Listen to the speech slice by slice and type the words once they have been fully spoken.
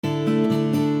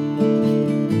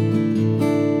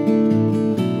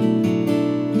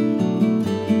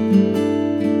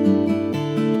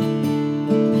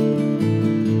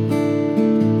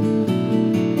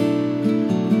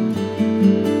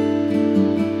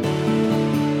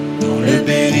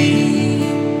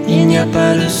a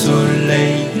pas de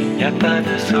soleil, il n'y a pas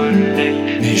de soleil,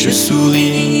 mais je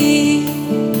souris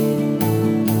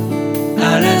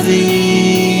à la vie.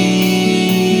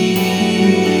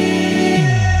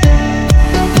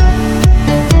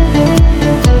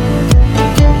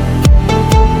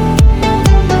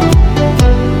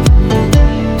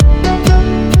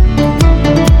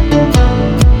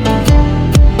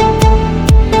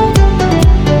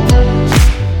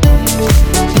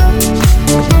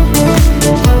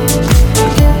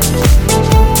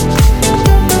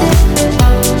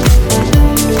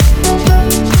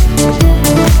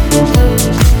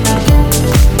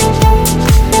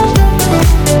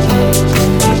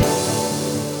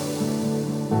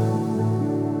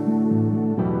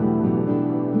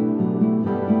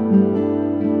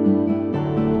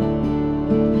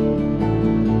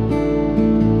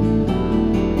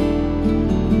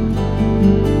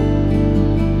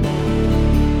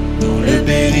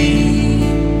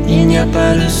 Il n'y a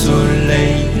pas de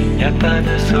soleil, il n'y a pas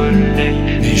de soleil,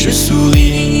 mais je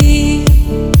souris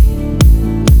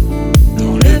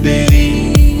dans le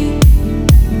Berry,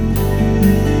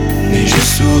 mais je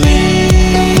souris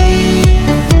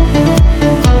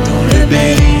dans le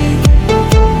Berry,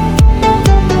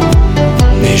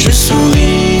 mais je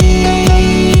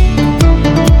souris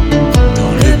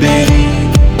dans le Berry,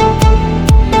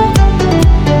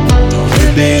 dans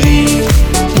le Berry.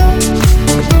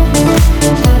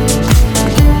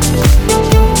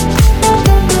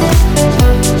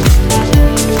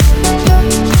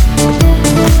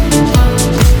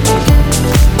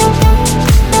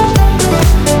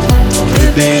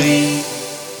 Berry.